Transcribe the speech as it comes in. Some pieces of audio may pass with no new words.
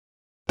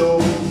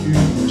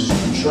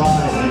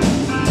trying.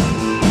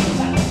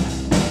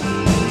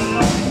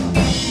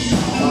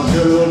 My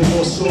girl,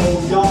 you're so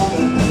young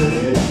and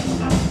pretty,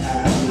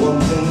 and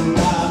one thing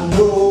I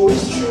know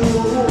is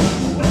true: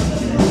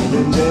 you've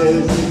been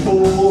dead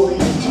before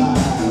your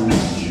time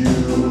is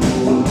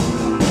due.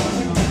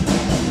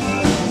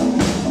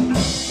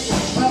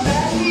 My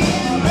daddy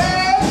in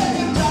bed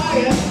and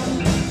dying,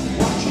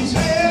 watch his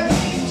hair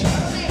be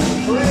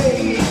turning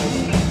gray.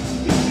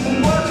 He's been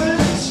working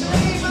and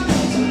saving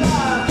his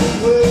life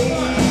away.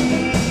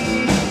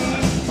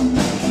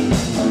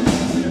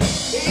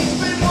 He's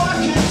been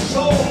working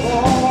so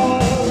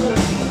hard.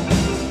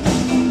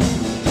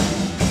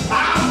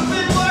 I've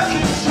been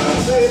working too,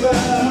 baby,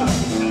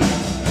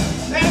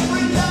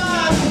 every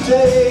night and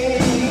day.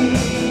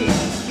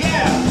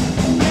 Yeah,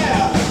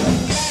 yeah,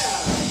 yeah,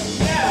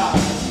 yeah.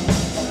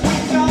 We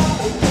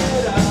gotta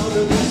get out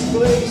of this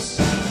place.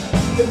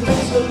 If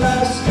it's the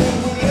last thing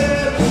we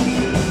ever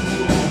do,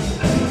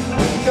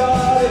 we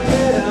gotta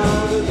get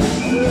out of this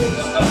place.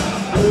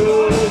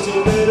 There's a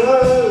better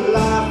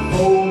life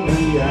for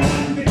me and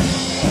you.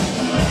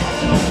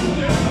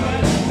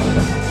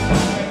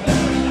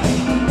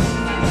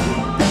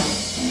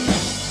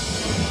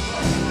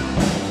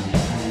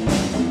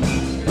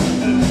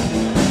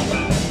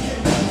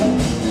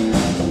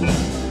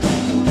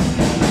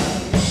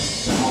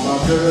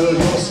 Girl,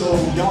 you're so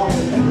young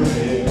and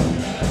pretty,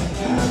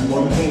 and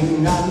one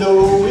thing I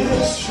know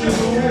is true: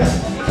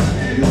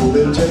 you've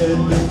been dead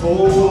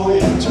before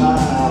your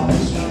time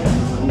is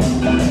through.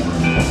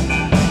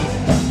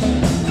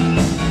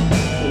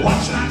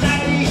 Watch my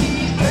daddy,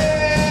 he's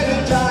dead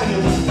and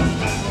dying.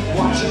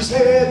 Watch his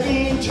hair be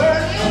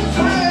turning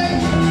gray.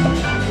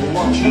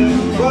 Watch him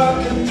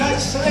work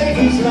and slave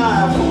his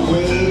life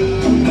away.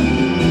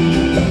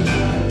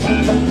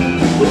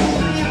 We've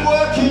been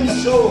working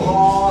so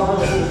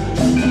hard.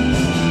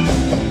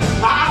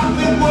 I've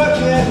been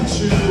working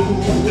too,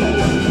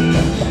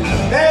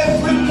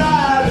 every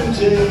night and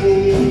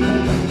day.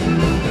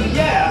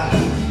 Yeah,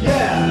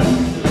 yeah,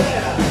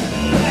 yeah,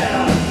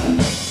 yeah.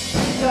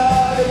 We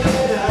gotta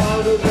get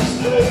out of this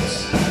place.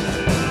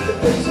 If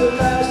it's the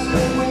last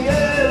thing we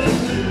ever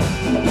do,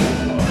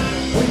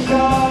 we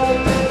gotta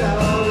get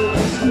out of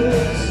this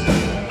place.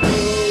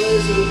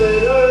 There's a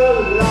better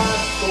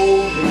life for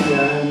me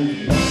and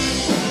you.